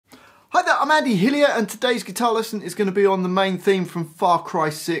Hi there, I'm Andy Hillier and today's guitar lesson is going to be on the main theme from Far Cry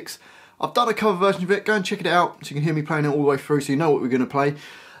 6. I've done a cover version of it, go and check it out so you can hear me playing it all the way through so you know what we're going to play.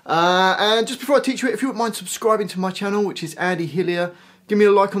 And just before I teach you it, if you wouldn't mind subscribing to my channel, which is Andy Hillier, give me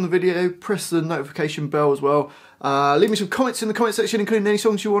a like on the video, press the notification bell as well. Leave me some comments in the comment section, including any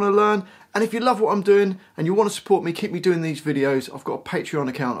songs you want to learn. And if you love what I'm doing and you want to support me, keep me doing these videos, I've got a Patreon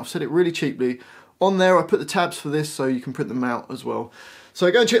account. I've set it really cheaply. On there I put the tabs for this so you can print them out as well. So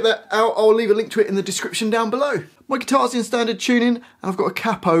go and check that out. I'll leave a link to it in the description down below. My guitar's in standard tuning and I've got a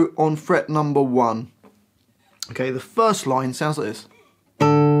capo on fret number 1. Okay, the first line sounds like this.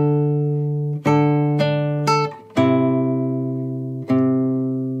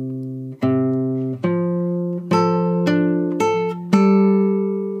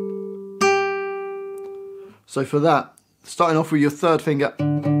 So for that, starting off with your third finger,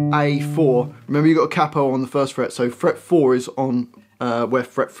 A4. Remember you've got a capo on the first fret, so fret 4 is on where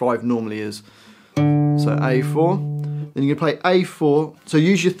fret 5 normally is. So A4. Then you're going to play A4, so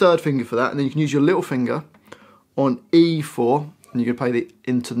use your third finger for that, and then you can use your little finger on E4, and you're going to play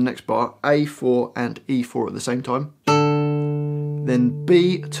into the next bar, A4 and E4 at the same time. Then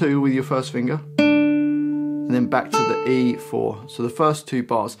B2 with your first finger, and then back to the E4. So the first two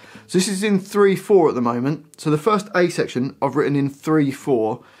bars. So this is in 3/4 at the moment. So the first A section I've written in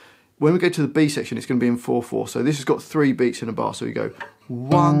 3/4. When we go to the B section, it's going to be in 4/4. So this has got 3 beats in a bar. So we go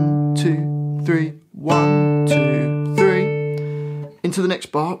 1, 2, 3, 1, 2, 3. Into the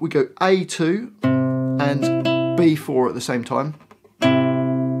next bar, we go A2 and B4 at the same time.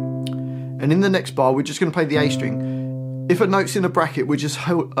 And in the next bar, we're just going to play the A string. If a note's in a bracket, we're just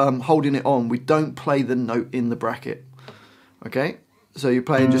holding it on. We don't play the note in the bracket. Okay? So you're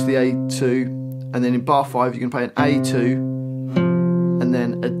playing just the A2, and then in bar 5, you can play an A2, and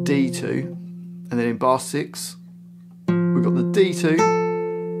then a D2, and then in bar 6 we've got the D2,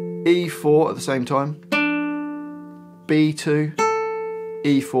 E4 at the same time, B2,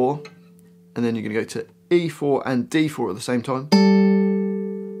 E4, and then you're going to go to E4 and D4 at the same time,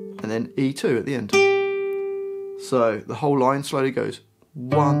 and then E2 at the end. So the whole line slowly goes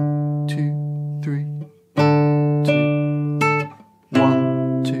 1, 2, 3, 2,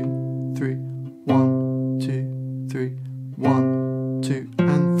 1, 2, 3, 1, 2, 3, 1, 2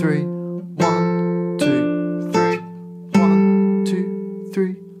 and 3, 1, 2, 3, 1, 2,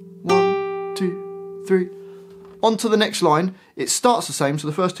 3, 1, 2, 3. On to the next line, it starts the same, so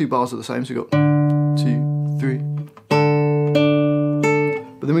the first two bars are the same, so we've got 2, 3.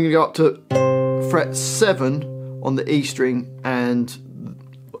 But then we're going to go up to fret 7 on the E string and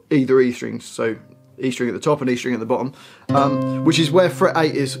either E strings, so E string at the top and E string at the bottom, which is where fret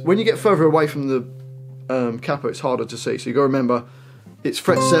 8 is. When you get further away from the capo, it's harder to see, so you've got to remember it's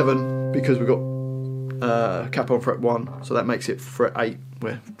fret 7 because we've got capo on fret 1, so that makes it fret 8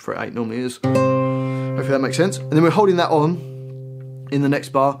 where fret 8 normally is. Hopefully that makes sense. And then we're holding that on in the next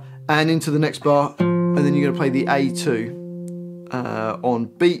bar and into the next bar, and then you're going to play the A2 on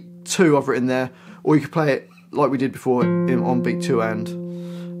beat 2 I've written there, or you could play it like we did before on beat 2 and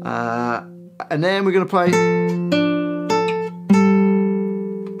then we're going to play,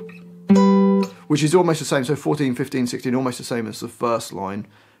 which is almost the same, so 14, 15, 16, almost the same as the first line,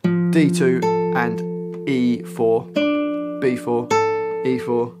 D2 and E4, B4,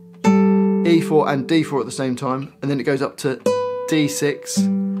 E4, E4 and D4 at the same time, and then it goes up to D6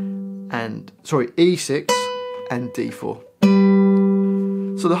 and, sorry, E6 and D4.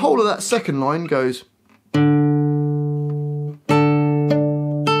 So the whole of that second line goes 3,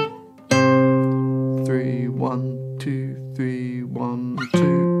 1, 2, 3, 1,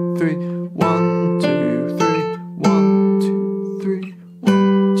 2, 3, 1, 2, 3, 1, 2, 3,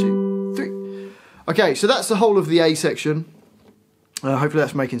 1, 2, 3. Okay, so that's the whole of the A section. Hopefully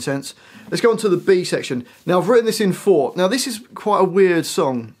that's making sense. Let's go on to the B section. Now I've written this in 4. Now this is quite a weird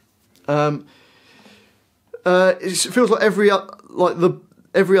song. It feels like every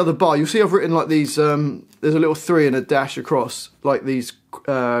other bar. You'll see I've written like these, there's a little 3 and a dash across, like these,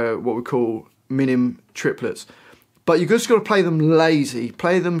 what we call minim triplets. But you've just got to play them lazy,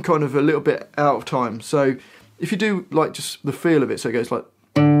 play them kind of a little bit out of time. So if you do like just the feel of it, so it goes like,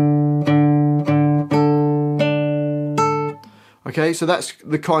 okay, so that's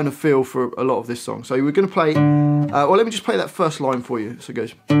the kind of feel for a lot of this song. So we're going to play, well let me just play that first line for you. So it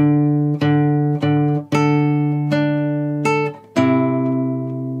goes,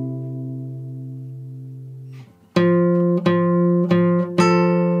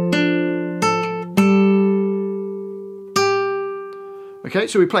 okay,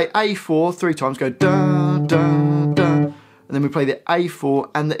 so we play A4 3 times, go da, da, da, and then we play the A4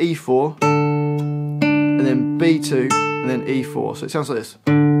 and the E4, and then B2, and then E4. So it sounds like this.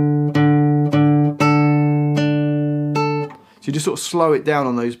 So you just sort of slow it down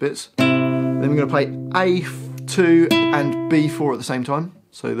on those bits. Then we're going to play A2 and B4 at the same time.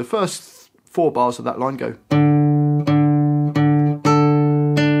 So the first 4 bars of that line go.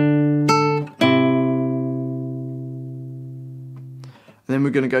 And then we're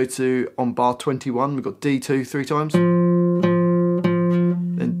going to go to, on bar 21, we've got D2 3 times. Then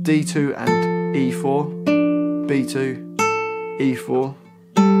D2 and E4, B2, E4,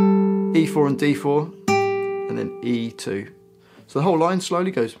 E4 and D4, and then E2. So the whole line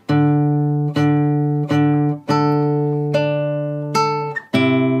slowly goes.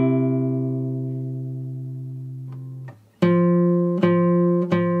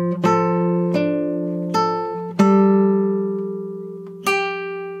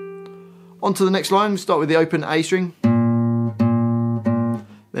 On to the next line, we start with the open A string,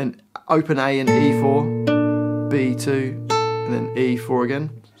 then open A and E4, B2, and then E4 again.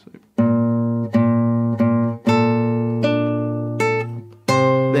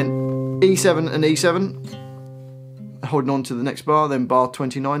 Then E7 and E7, holding on to the next bar, then bar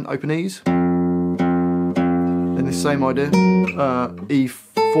 29, open E's. Then the same idea,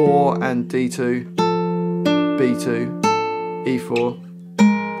 E4 and D2, B2, E4.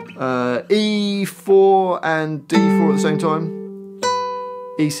 E4 and D4 at the same time,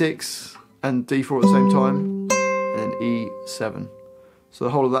 E6 and D4 at the same time, and E7. So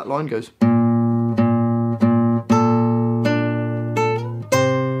the whole of that line goes.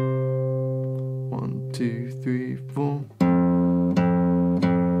 One, two, three, four.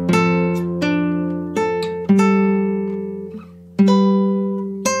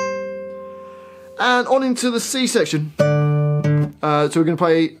 And on into the C section. So we're going to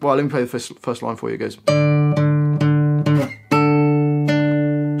play, well, let me play the first line for you, it goes.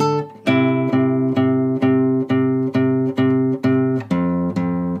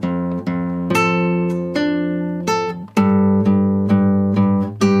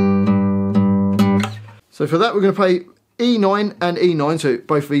 So for that we're going to play E9 and E9, so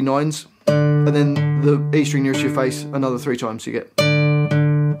both E9s, and then the E string nearest your face another 3 times, so you get.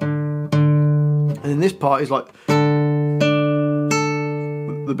 And then this part is like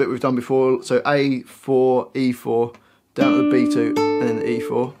the bit we've done before, so A4, E4, down to the B2, and then the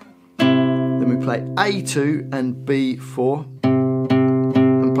E4. Then we play A2 and B4,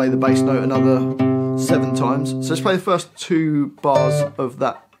 and play the bass note another 7 times. So let's play the first 2 bars of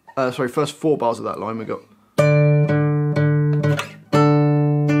that, first 4 bars of that line we got.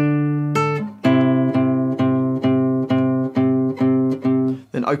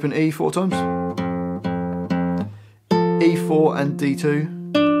 Then open E 4 times, E4 and D2,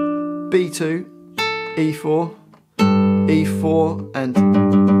 B2, E4, E4 and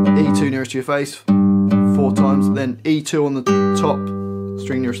E2 nearest to your face 4 times, then E2 on the top,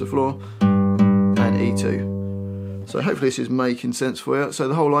 string nearest the floor, and E2. So hopefully this is making sense for you. So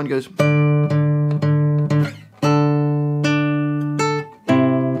the whole line goes.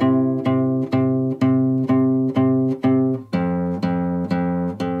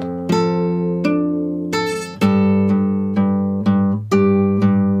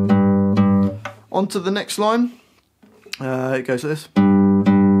 On to the next line, it goes like this.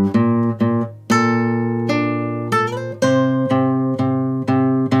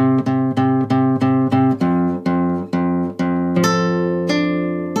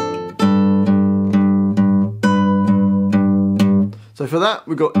 So for that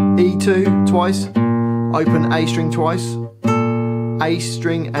we've got E2 twice, open A string twice, A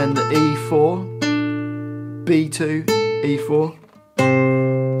string and the E4, B2, E4,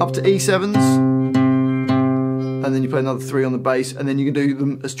 up to E7s, and then you play another 3 on the bass, and then you can do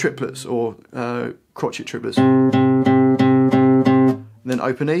them as triplets or crotchet triplets. And then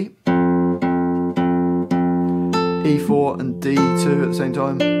open E, E4 and D2 at the same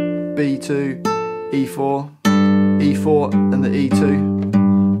time, B2, E4, E4 and the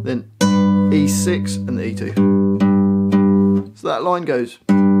E2, then E6 and the E2. So that line goes.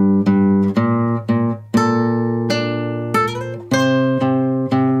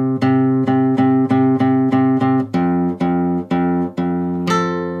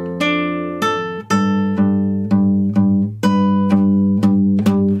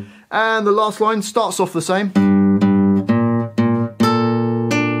 And the last line starts off the same.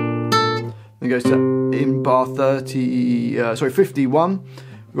 Then goes to in bar 51.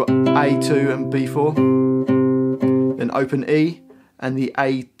 We've got A2 and B4. Then open E and the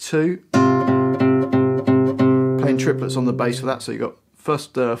A2. Playing triplets on the bass for that. So you've got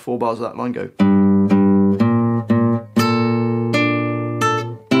first 4 bars of that line go.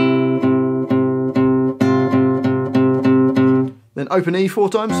 Then open E 4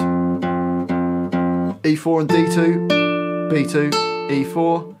 times. E4 and D2, B2,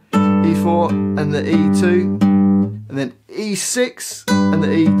 E4, E4 and the E2, and then E6 and the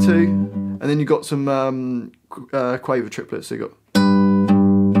E2, and then you've got some quaver triplets. So you got,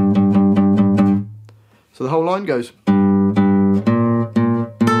 so the whole line goes.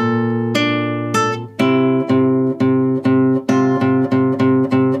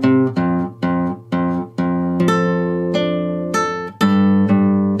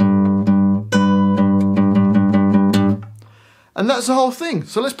 And that's the whole thing.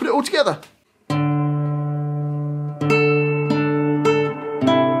 So let's put it all together.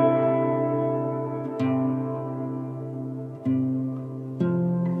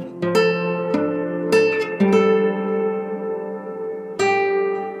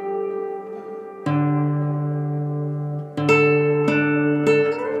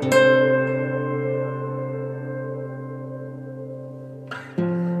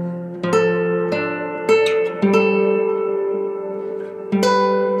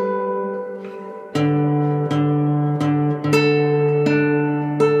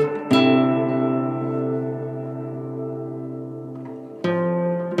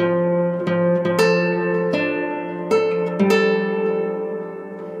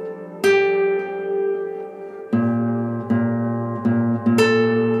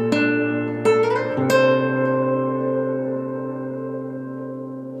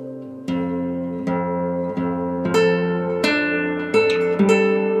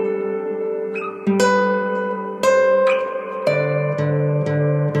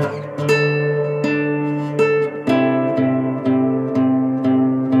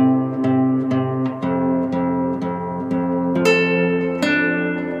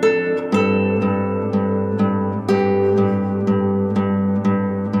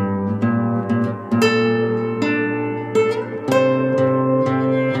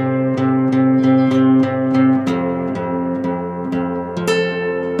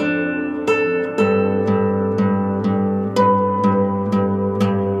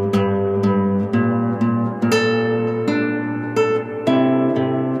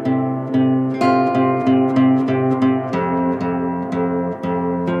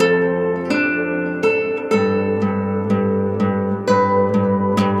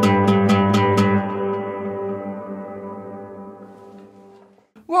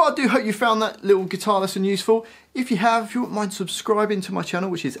 Well, I do hope you found that little guitar lesson useful. If you have, if you wouldn't mind subscribing to my channel,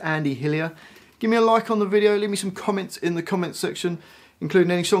 which is Andy Hillier, give me a like on the video, leave me some comments in the comments section, including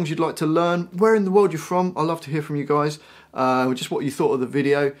any songs you'd like to learn, where in the world you're from. I'd love to hear from you guys, just what you thought of the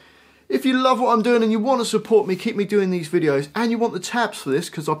video. If you love what I'm doing and you want to support me, keep me doing these videos, and you want the tabs for this,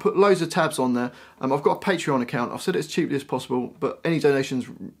 because I put loads of tabs on there. I've got a Patreon account. I've said it as cheaply as possible, but any donations,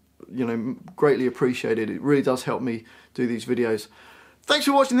 you know, greatly appreciated. It really does help me do these videos. Thanks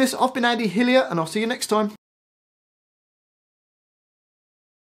for watching this. I've been Andy Hillier, and I'll see you next time.